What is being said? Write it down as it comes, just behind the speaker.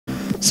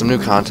some new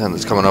content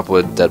that's coming up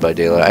with Dead by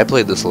Daylight. I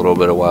played this a little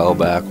bit a while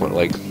back, when,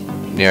 like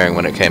nearing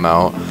when it came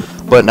out,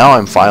 but now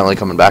I'm finally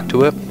coming back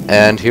to it,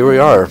 and here we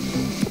are.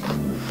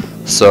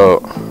 So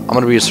I'm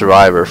gonna be a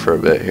survivor for a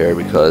bit here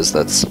because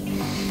that's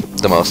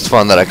the most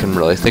fun that I can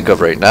really think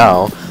of right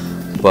now.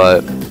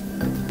 But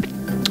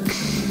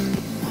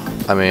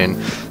I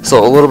mean,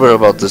 so a little bit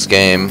about this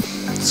game.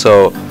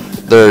 So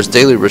there's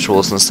daily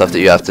rituals and stuff that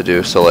you have to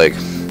do. So like,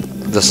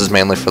 this is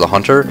mainly for the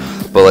hunter,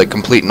 but like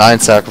complete 9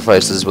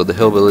 sacrifices with the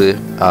hillbilly,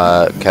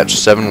 catch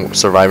 7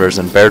 survivors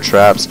in bear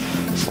traps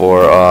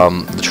for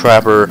the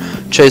trapper,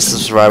 chase the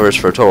survivors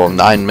for a total of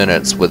 9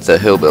 minutes with the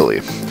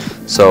hillbilly.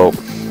 So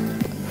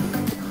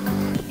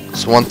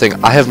one thing,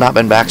 I have not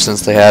been back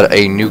since they had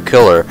a new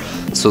killer.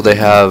 So they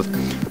have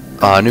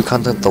new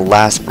content, The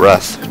Last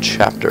Breath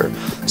chapter.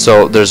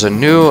 So there's a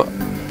new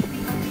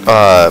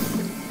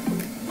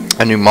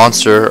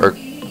monster or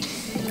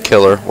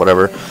killer,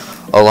 whatever,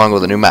 along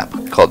with a new map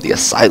called The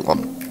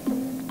Asylum.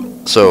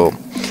 So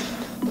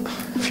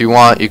if you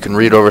want, you can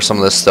read over some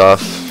of this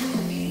stuff.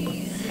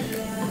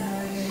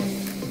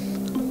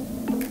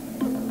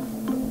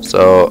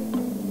 So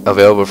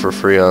available for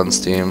free on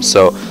Steam.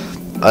 So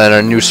and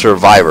a new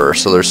survivor.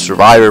 So there's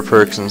survivor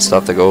perks and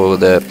stuff that go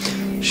with it.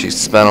 She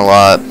spent a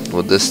lot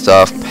with this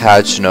stuff.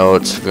 Patch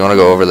notes if you want to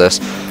go over this.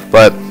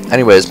 But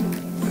anyways,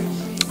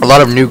 a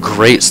lot of new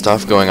great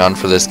stuff going on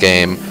for this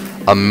game.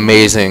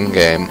 Amazing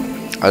game,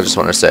 I just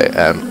want to say,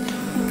 and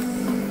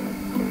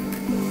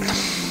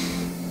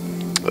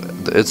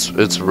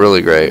it's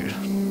really great.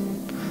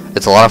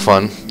 It's a lot of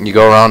fun. You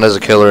go around as a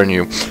killer and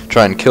you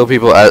try and kill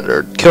people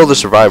or kill the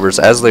survivors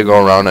as they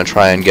go around and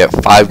try and get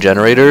 5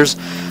 generators.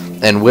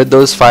 And with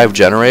those 5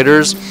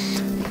 generators,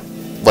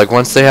 like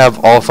once they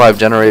have all 5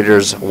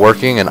 generators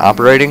working and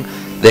operating,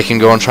 they can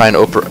go and try and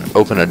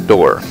open a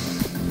door.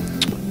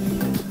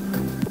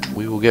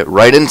 We will get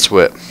right into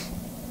it.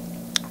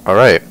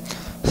 Alright,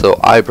 so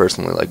I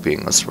personally like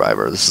being a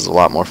survivor. This is a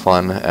lot more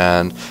fun.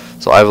 And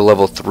so I have a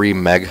level 3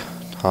 Meg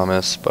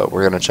Thomas, but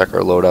we're going to check our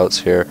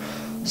loadouts here.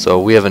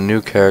 So we have a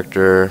new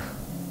character.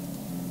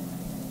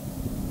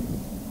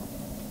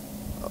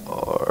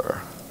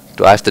 Or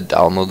do I have to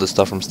download this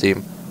stuff from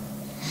Steam?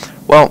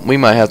 Well, we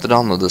might have to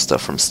download this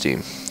stuff from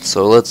Steam.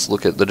 So let's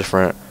look at the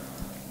different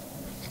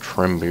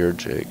trim beard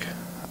Jake.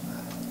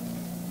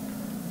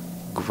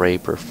 Gray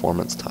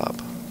performance top.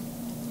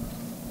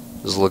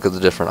 Just look at the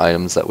different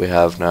items that we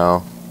have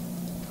now.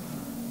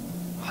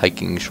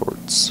 Hiking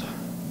shorts.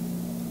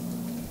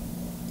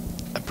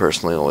 I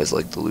personally always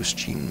like the loose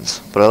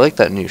jeans, but I like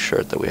that new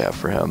shirt that we have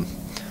for him.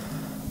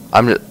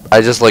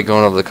 I just like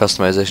going over the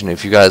customization.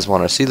 If you guys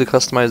want to see the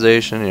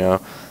customization, you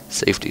know,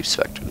 safety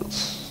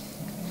spectacles.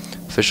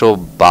 Official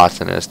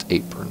botanist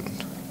apron.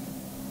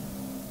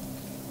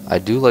 I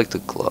do like the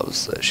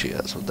gloves that she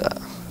has with that.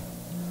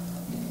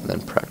 And then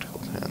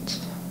practical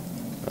pants.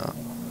 No.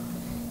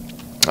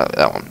 Oh,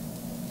 that one.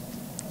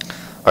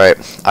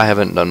 Alright, I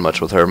haven't done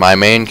much with her. My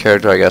main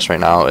character, I guess, right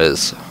now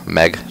is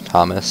Meg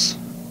Thomas.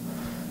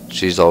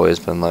 She's always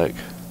been like,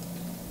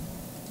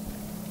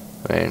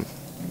 I mean,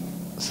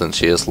 since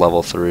she is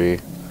level 3.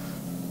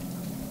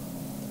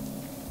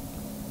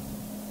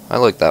 I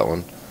like that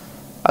one.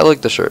 I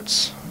like the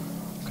shirts.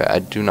 Okay, I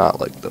do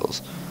not like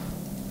those.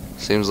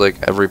 Seems like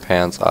every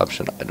pants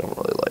option I don't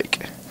really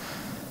like.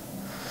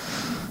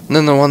 And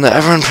then the one that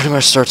everyone pretty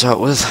much starts out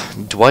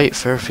with, Dwight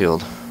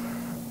Fairfield.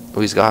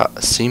 Oh, he's got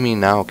a See Me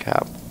Now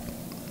cap.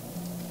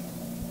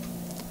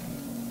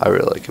 I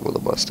really like him with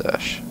a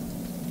mustache.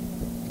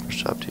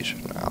 First top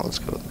t-shirt. Now let's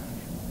go.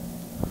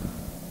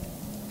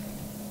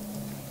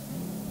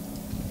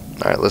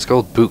 Alright, let's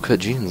go with bootcut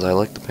jeans. I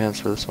like the pants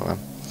for this one.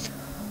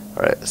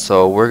 Alright,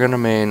 so we're gonna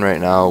main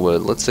right now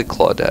with, let's say,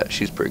 Claudette.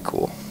 She's pretty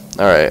cool.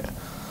 Alright,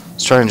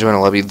 let's try and join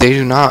a lobby. They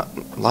do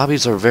not,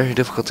 lobbies are very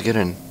difficult to get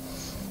in.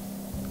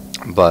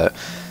 But,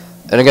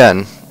 and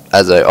again,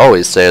 as I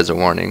always say as a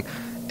warning,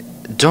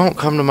 don't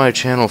come to my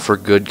channel for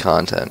good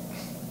content.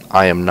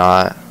 I am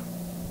not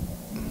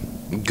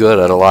good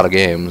at a lot of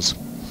games.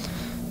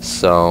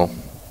 So,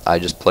 I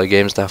just play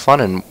games to have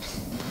fun, and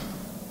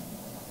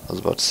I was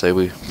about to say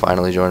we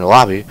finally joined a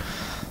lobby.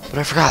 But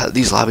I forgot that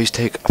these lobbies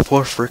take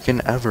for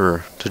freaking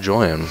ever to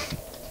join.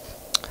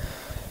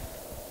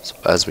 So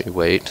as we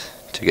wait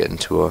to get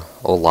into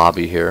a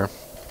lobby here.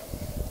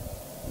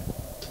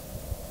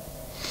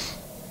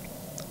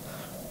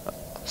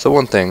 So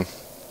one thing,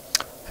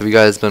 have you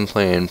guys been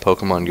playing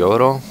Pokemon Go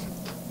at all?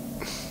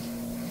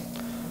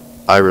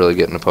 I really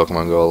get into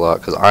Pokemon Go a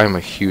lot because I'm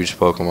a huge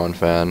Pokemon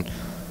fan.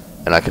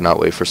 And I cannot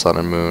wait for Sun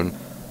and Moon.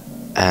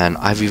 And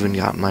I've even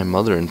gotten my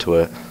mother into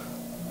it.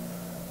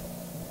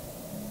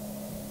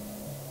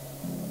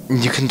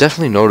 You can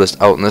definitely notice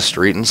out in the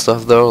street and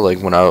stuff though, like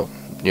when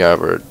you're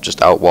ever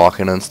just out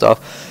walking and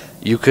stuff,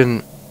 you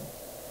can,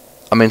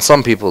 I mean,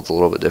 some people it's a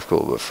little bit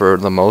difficult, but for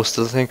the most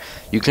of the thing,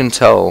 you can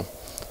tell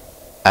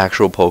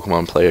actual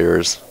Pokemon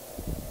players,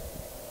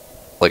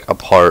 like,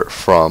 apart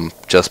from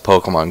just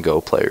Pokemon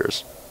Go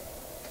players.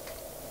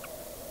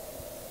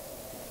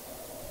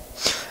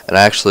 And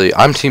actually,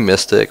 I'm Team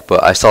Mystic,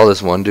 but I saw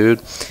this one dude.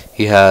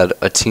 He had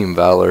a Team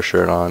Valor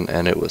shirt on,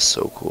 and it was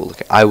so cool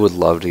looking. I would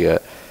love to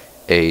get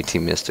a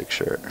Team Mystic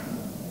shirt.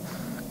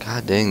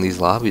 God dang, these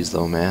lobbies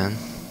though, man.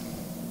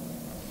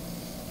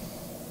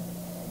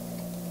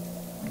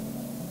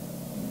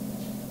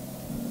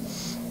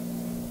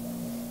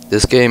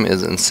 This game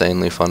is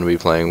insanely fun to be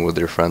playing with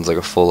your friends, like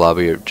a full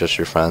lobby of just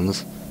your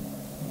friends.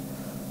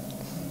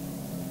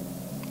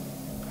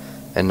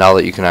 And now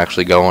that you can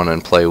actually go on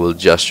and play with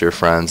just your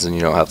friends and you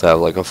don't have to have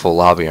like a full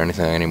lobby or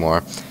anything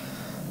anymore.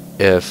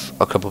 If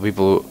a couple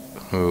people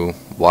who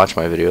watch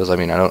my videos, I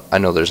mean, I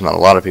know there's not a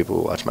lot of people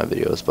who watch my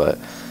videos, but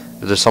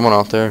if there's someone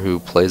out there who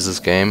plays this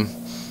game,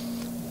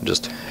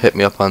 just hit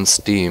me up on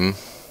Steam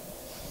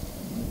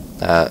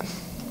at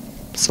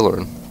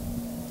Sillerin.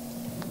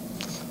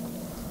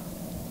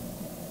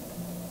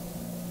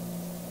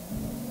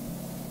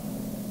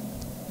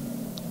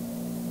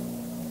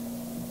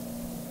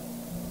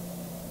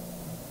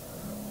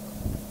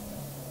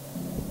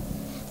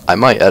 I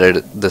might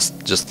edit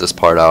this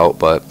part out,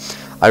 but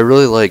I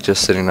really like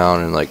just sitting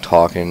down and like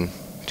talking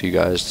to you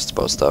guys just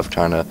about stuff,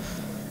 trying to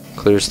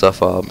clear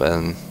stuff up,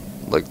 and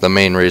like the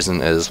main reason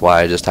is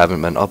why I just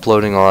haven't been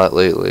uploading a lot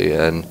lately,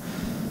 and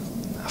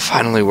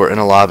finally we're in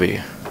a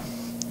lobby.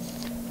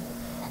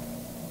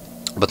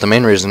 But the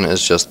main reason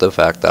is just the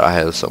fact that I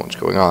have so much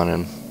going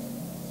on,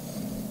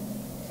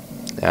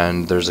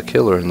 and there's a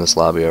killer in this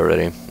lobby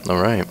already.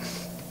 Alright.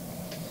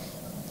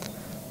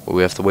 Well,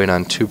 we have to wait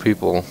on 2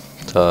 people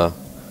to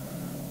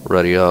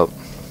ready up.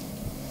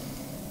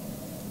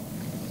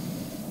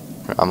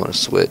 I'm gonna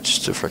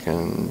switch to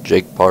frickin'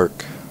 Jake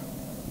Park.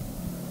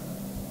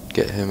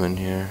 Get him in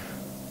here.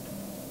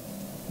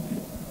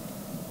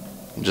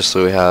 Just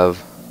so we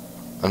have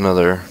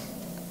another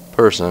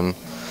person.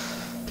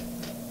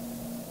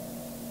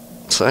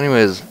 So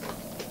anyways,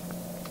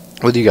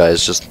 with you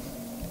guys, just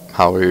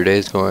how are your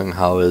days going?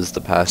 How is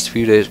the past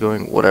few days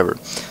going? Whatever.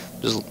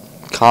 Just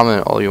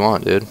comment all you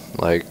want, dude.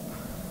 Like,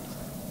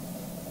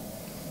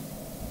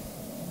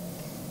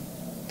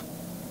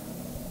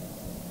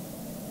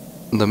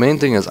 the main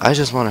thing is I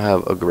just want to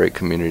have a great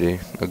community,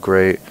 a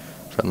great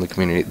friendly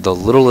community. The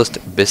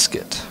littlest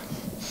biscuit.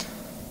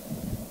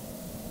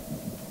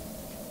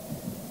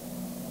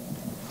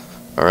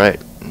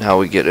 Alright, now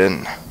we get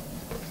in.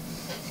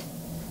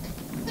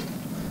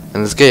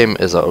 And this game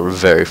is a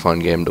very fun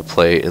game to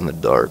play in the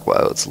dark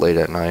while it's late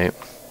at night.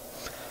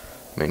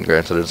 I mean,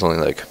 granted, it's only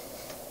like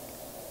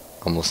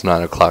almost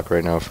 9 o'clock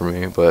right now for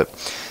me, but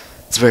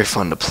it's very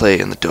fun to play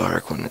in the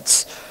dark when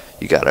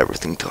you got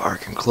everything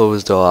dark and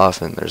closed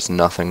off and there's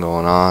nothing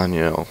going on,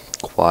 you know,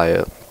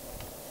 quiet.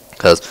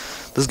 Because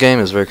this game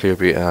is very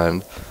creepy,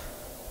 and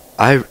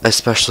I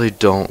especially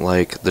don't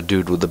like the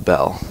dude with the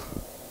bell.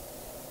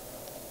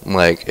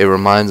 Like, it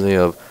reminds me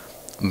of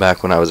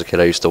back when I was a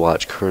kid. I used to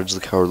watch Courage the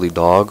Cowardly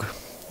Dog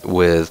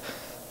with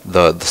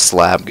the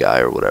slab guy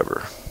or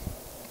whatever.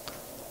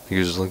 He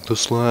was just like, the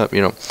slab,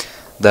 you know.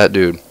 That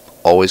dude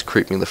always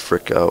creeped me the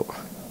frick out.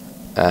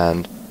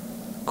 And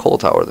Cole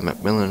Tower, the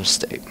McMillan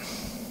Estate.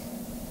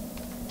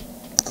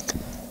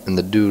 And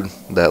the dude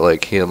that,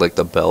 like, he had like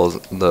the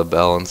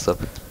bell and stuff,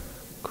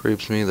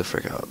 creeps me the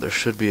frick out. There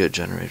should be a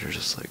generator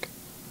just like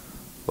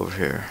over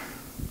here.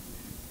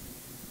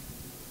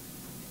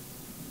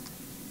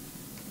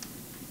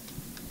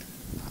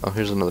 Oh,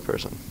 here's another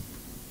person.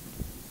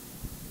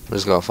 I'm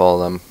just gonna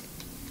follow them.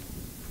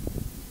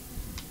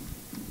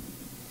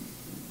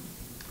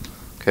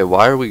 Okay,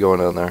 why are we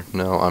going down there?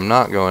 No, I'm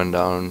not going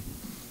down.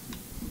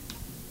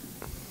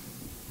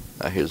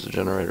 Ah, here's the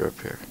generator up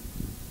here.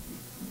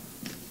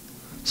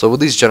 So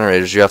with these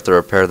generators, you have to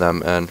repair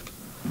them, and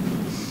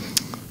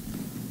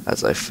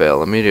as I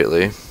fail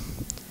immediately,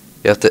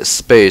 you have to hit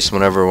space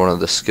whenever one of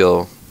the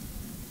skill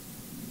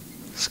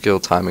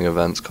timing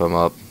events come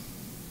up.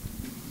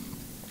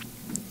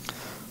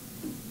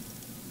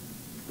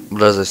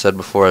 But as I said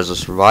before, as a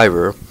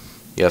survivor,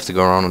 you have to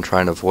go around and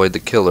try and avoid the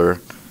killer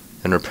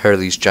and repair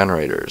these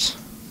generators.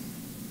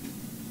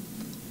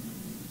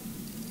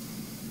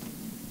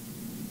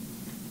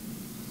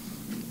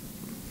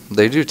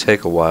 They do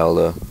take a while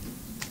to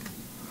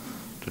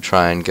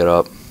try and get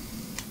up.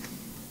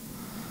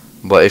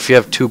 But if you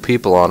have 2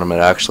 people on them, it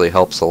actually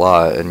helps a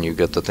lot, and you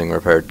get the thing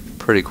repaired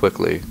pretty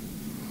quickly.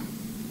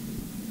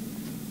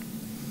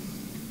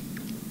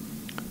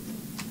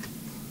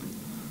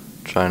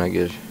 Trying to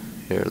get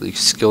here. These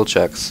skill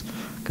checks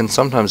can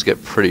sometimes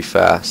get pretty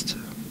fast.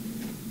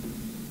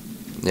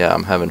 Yeah,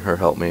 I'm having her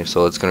help me,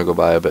 so it's gonna go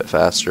by a bit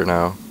faster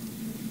now.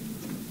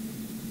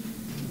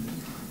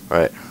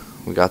 Alright,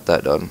 we got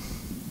that done.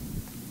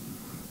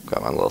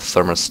 Got my little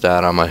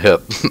thermostat on my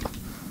hip.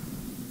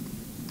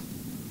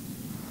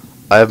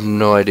 I have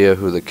no idea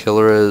who the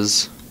killer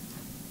is,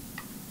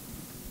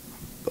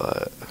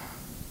 but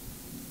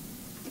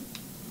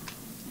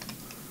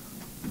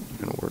I'm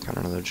gonna work on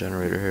another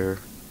generator here.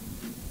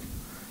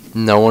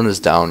 No one is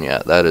down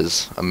yet. That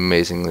is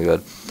amazingly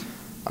good.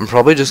 I'm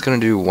probably just gonna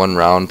do 1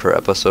 round per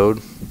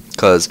episode,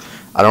 because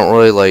I don't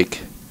really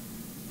like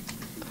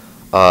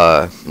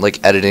like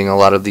editing a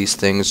lot of these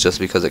things just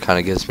because it kind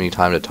of gives me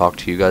time to talk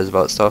to you guys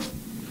about stuff.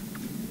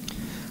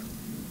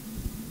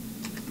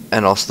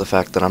 And also the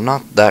fact that I'm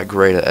not that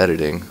great at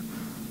editing.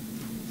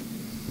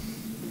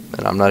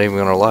 And I'm not even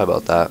going to lie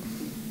about that.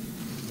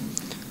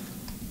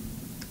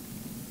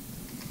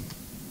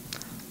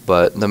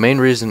 But the main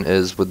reason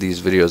is with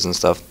these videos and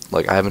stuff,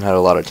 like I haven't had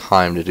a lot of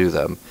time to do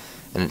them.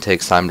 And it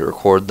takes time to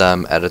record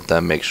them, edit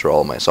them, make sure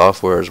all my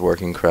software is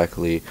working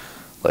correctly.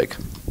 Like,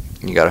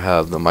 you gotta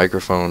have the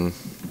microphone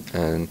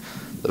and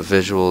the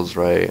visuals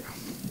right.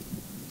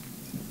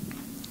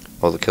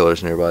 Oh, the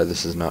killer's nearby.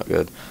 This is not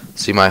good.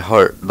 See, my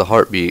heart, the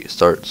heartbeat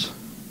starts.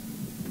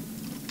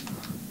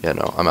 Yeah,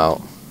 no, I'm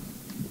out.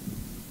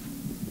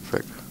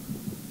 Frick.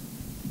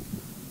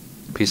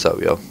 Peace out,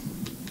 yo.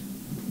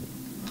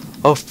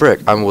 Oh, frick.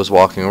 I was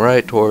walking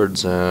right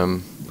towards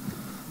him.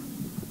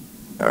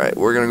 Alright,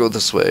 we're gonna go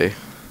this way.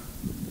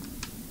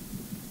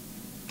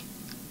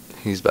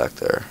 He's back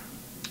there.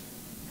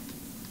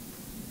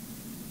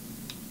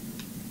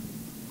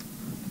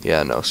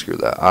 Yeah, no, screw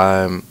that.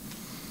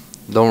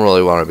 Don't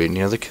really want to be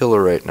near the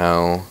killer right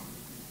now.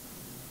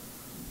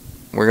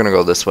 We're gonna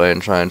go this way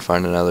and try and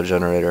find another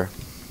generator.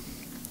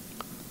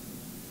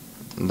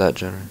 That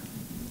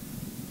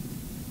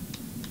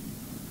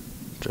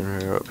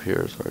generator up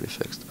here is already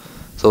fixed.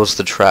 So it's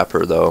the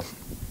trapper though.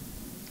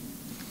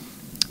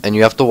 And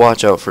you have to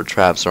watch out for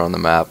traps around the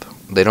map.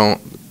 They're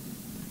not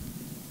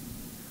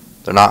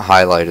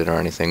highlighted or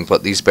anything,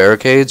 but these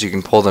barricades, you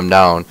can pull them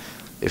down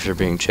if you're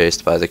being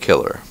chased by the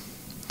killer,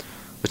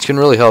 which can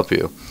really help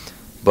you.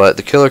 But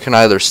the killer can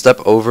either step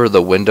over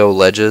the window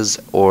ledges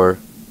or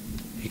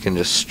he can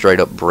just straight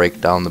up break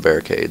down the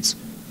barricades,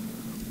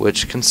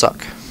 which can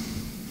suck.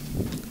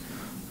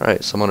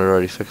 Alright, someone had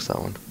already fixed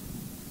that one.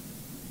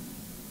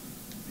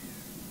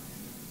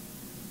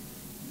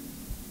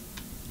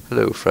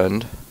 Hello,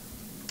 friend.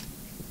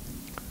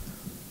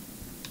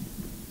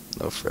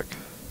 Oh, frick.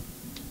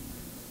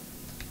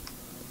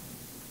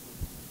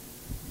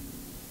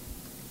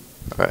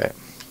 Alright.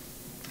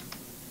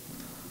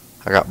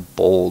 I got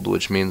bold,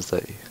 which means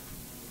that he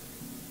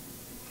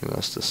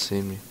must have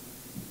seen me.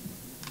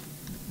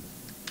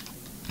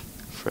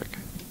 Frick.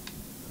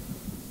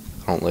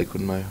 I don't like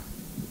when my...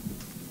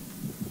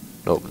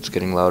 Nope, it's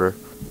getting louder.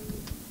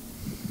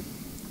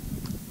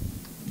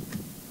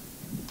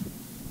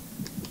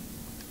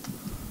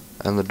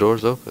 And the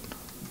door's open.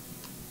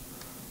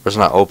 Or it's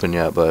not open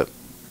yet, but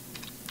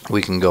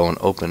we can go and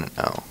open it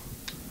now.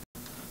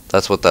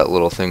 That's what that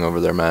little thing over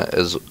there meant,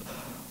 is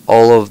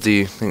all of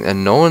the...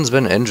 And no one's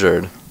been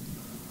injured.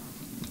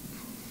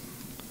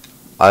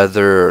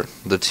 Either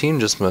the team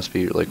just must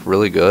be, like,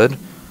 really good,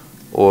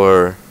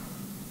 or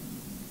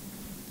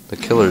the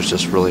killer's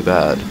just really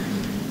bad.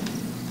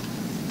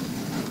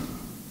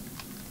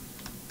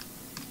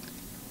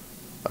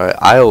 Alright,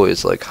 I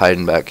always like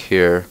hiding back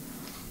here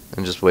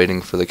and just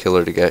waiting for the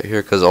killer to get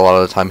here, because a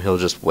lot of the time he'll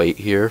just wait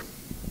here.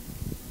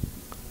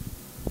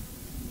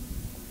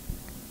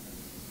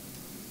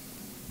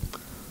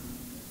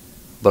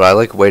 But I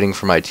like waiting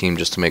for my team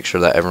just to make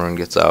sure that everyone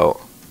gets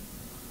out.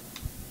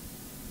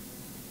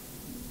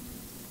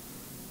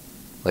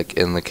 Like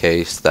in the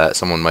case that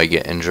someone might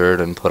get injured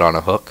and put on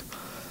a hook.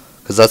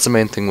 Because that's the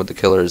main thing with the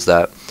killer, is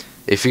that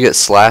if you get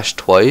slashed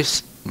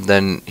twice,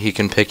 then he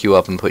can pick you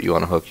up and put you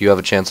on a hook. You have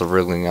a chance of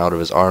wriggling out of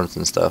his arms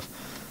and stuff.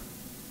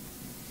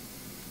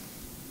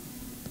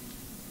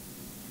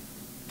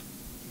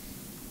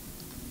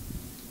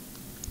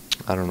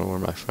 I don't know where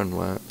my friend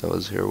went that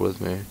was here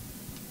with me.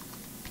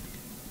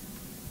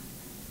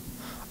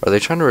 Are they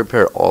trying to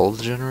repair all of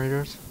the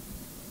generators?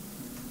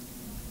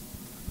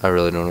 I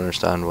really don't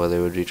understand why they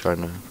would be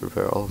trying to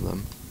repair all of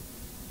them.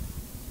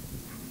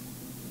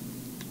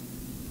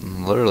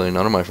 Literally,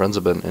 none of my friends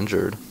have been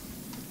injured.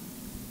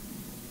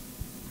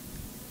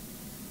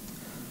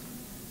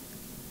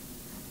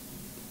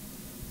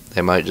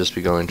 They might just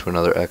be going to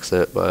another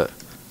exit, but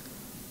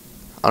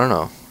I don't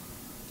know.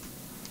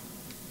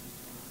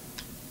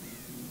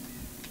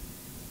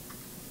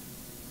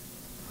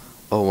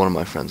 Oh, one of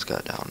my friends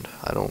got downed.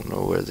 I don't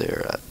know where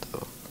they're at,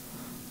 though.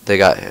 They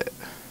got hit.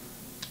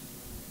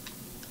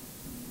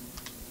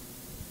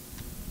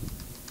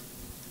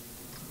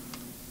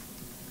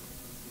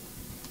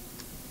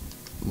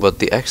 But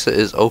the exit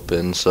is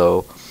open,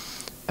 so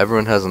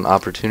everyone has an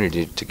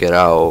opportunity to get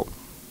out.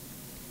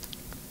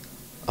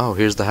 Oh,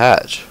 here's the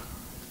hatch.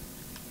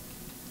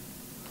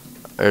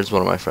 There's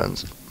one of my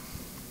friends.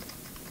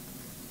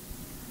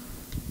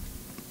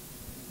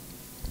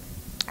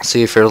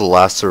 See, if you're the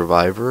last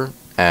survivor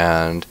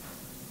and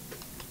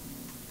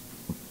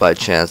by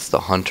chance the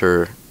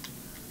hunter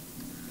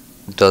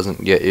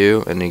doesn't get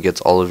you and he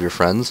gets all of your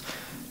friends,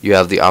 you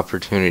have the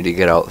opportunity to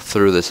get out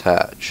through this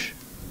hatch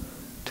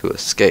to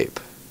escape.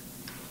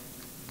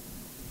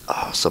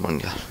 Oh, someone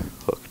got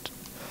hooked.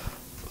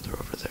 Oh, they're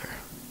over there.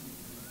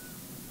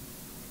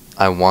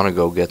 I want to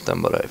go get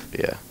them, but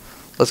yeah.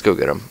 Let's go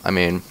get them. I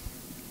mean,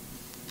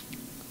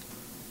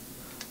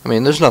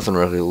 there's nothing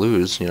really to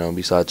lose, you know,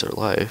 besides our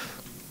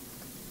life.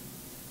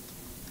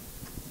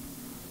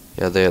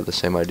 Yeah, they have the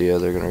same idea.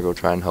 They're gonna go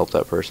try and help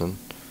that person.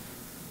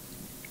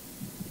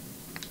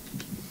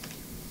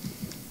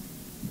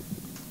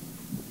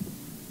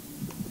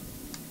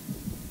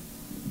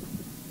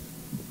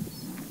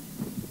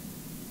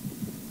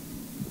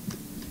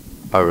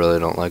 I really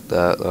don't like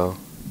that, though.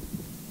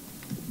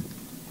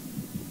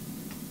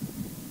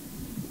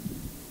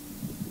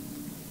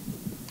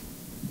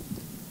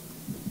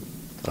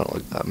 I don't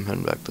like that. I'm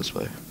heading back this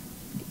way.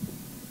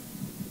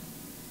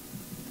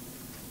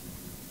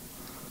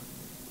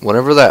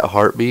 Whenever that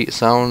heartbeat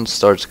sound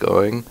starts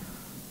going,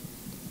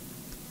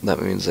 that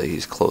means that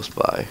he's close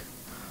by.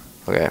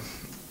 Okay.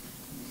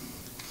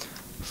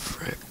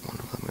 Frick, one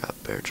of them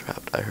got bear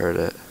trapped. I heard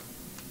it.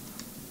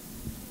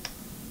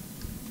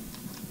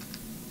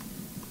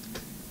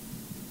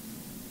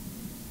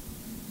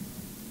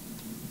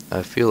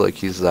 I feel like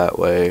he's that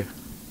way.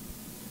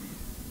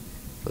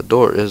 The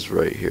door is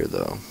right here,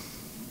 though.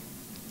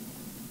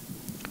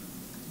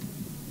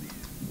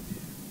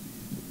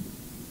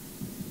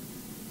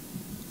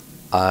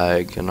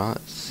 I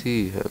cannot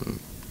see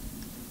him.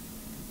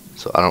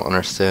 So I don't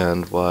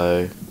understand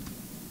why.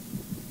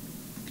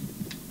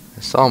 I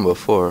saw him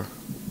before.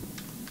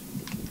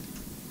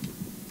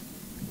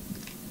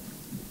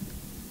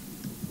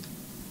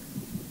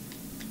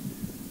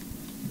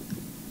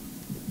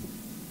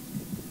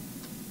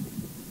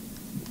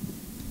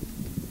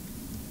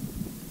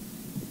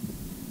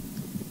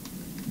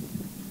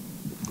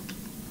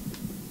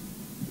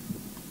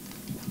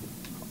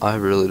 I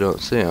really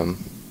don't see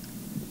him.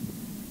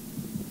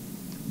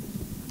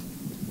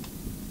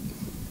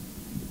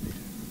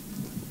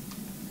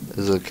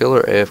 Is the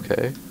killer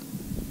AFK?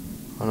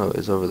 Oh no,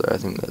 he's over there. I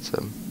think that's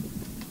him.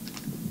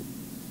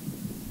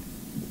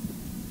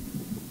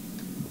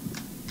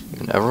 I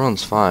mean,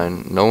 everyone's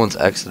fine. No one's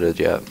exited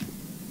yet.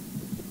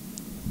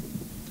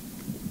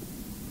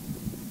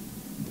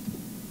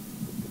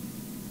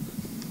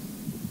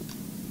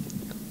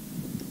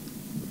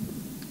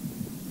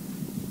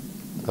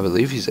 I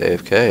believe he's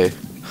AFK.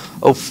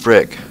 Oh,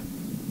 frick.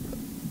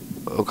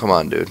 Oh, come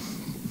on, dude.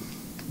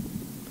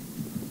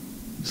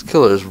 This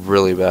killer is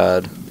really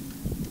bad.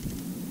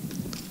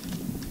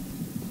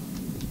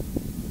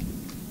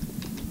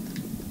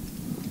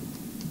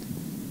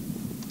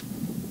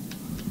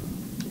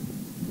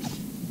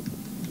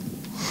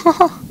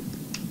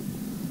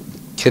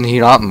 Can he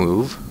not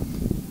move?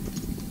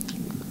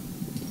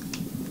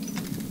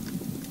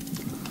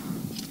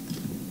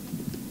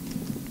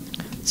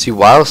 See,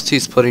 whilst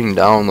he's putting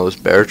down those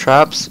bear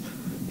traps,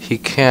 he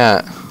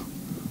can't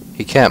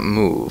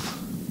move.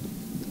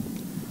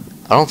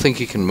 I don't think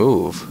he can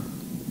move.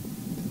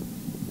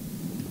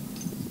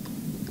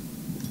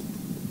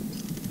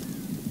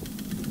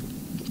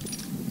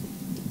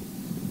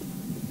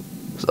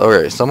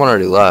 Okay, someone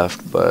already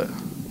left, but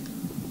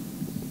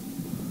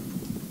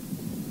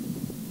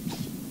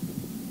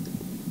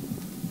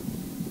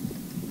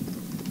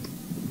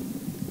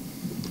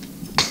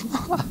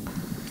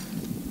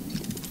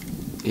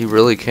he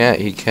really can't.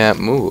 He can't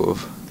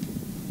move.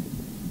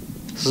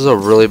 This is a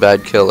really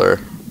bad killer.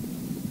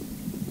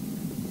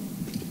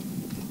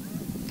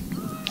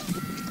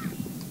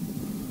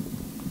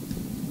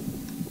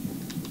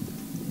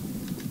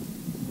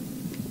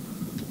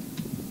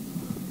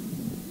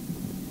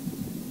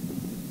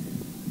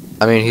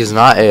 I mean, he's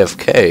not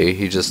AFK.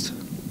 He just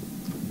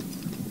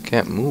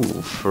can't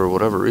move for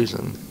whatever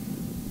reason.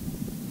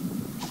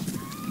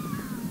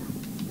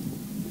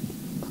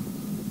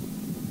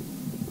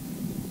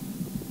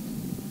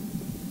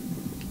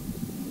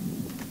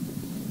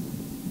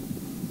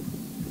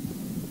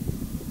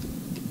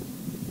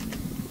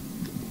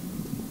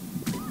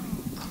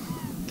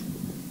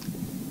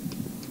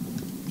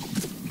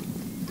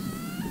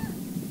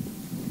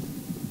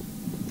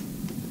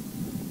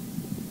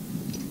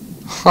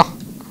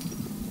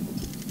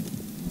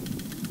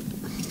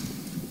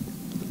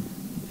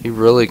 He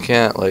really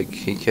can't, like,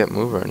 he can't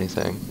move or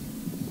anything.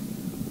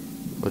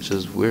 Which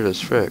is weird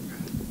as frick.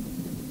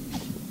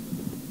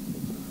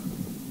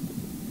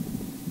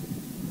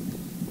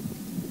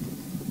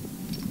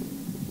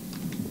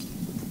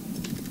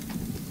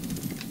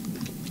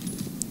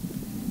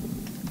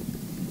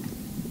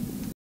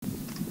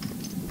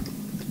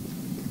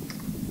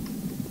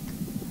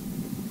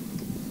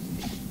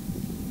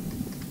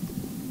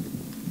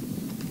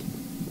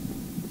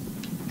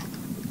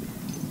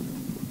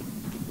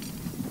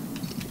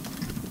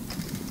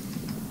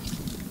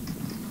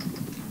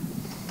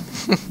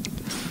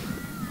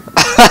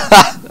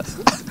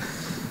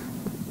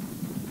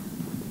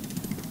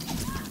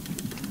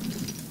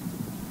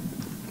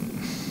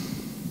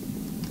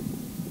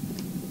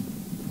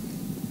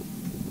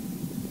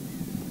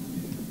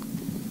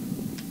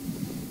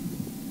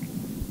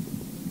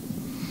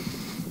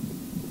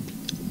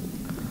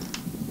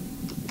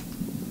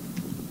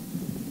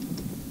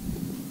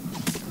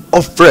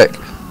 Oh, frick.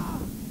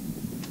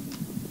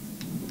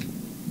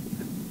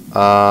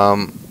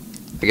 I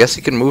guess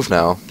he can move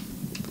now.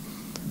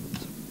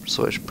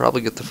 So I should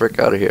probably get the frick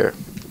out of here.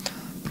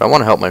 But I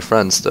want to help my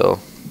friend still.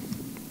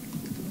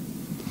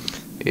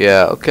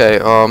 Yeah, okay,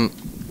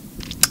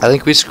 I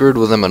think we screwed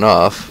with him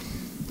enough.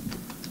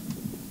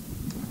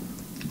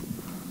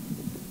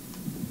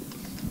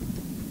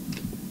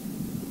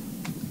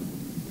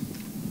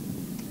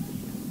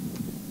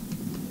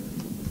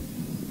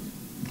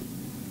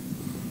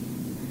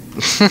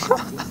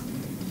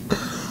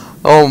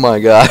 Oh my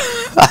god.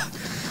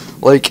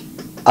 Like,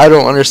 I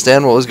don't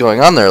understand what was going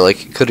on there.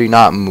 Like, could he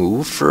not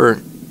move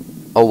for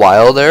a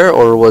while there,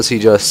 or was he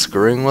just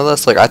screwing with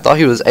us? Like, I thought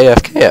he was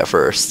AFK at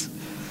first,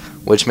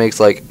 which makes,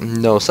 like,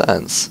 no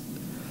sense.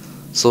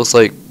 So it's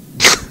like,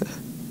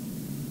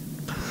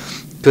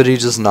 could he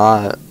just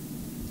not?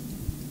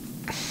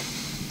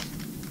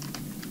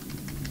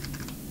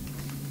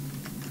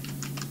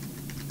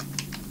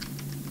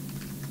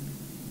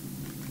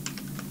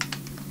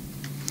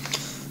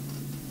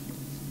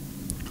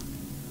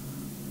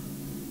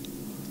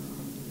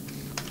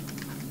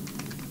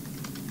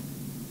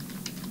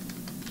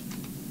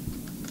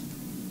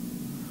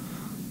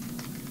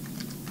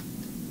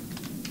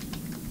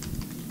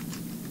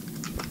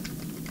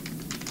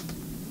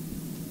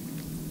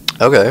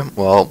 Okay,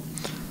 well,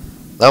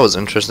 that was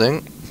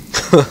interesting.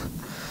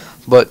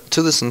 But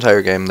to this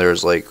entire game,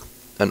 there's like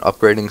an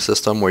upgrading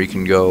system where you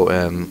can go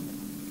and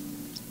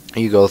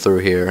you go through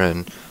here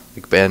and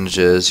like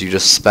bandages. You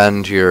just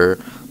spend your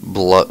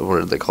blood. What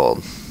are they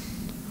called?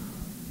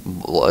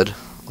 Blood,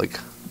 like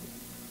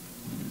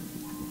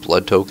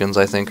blood tokens,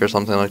 I think, or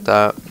something like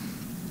that.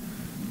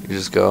 You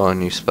just go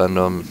and you spend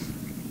them.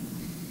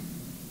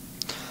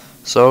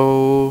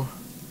 So,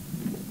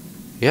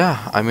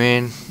 yeah, I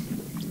mean,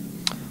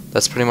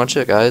 that's pretty much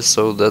it, guys.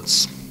 So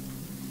that's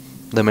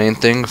the main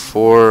thing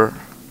for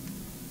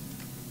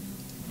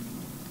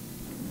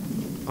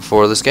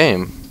this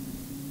game.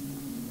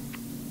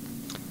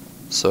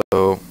 So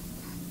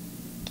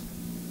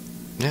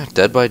yeah,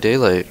 Dead by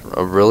Daylight,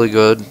 a really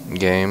good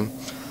game.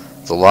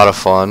 It's a lot of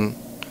fun.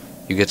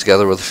 You get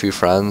together with a few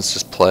friends,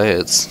 just play.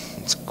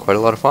 It's quite a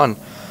lot of fun.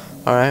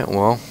 All right,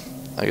 well,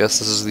 I guess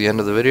this is the end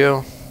of the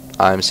video.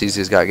 I'm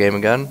CZ's Got Game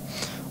again,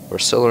 or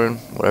Sillerin,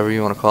 whatever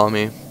you want to call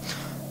me,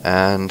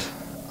 and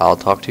I'll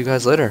talk to you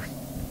guys later.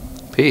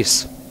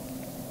 Peace.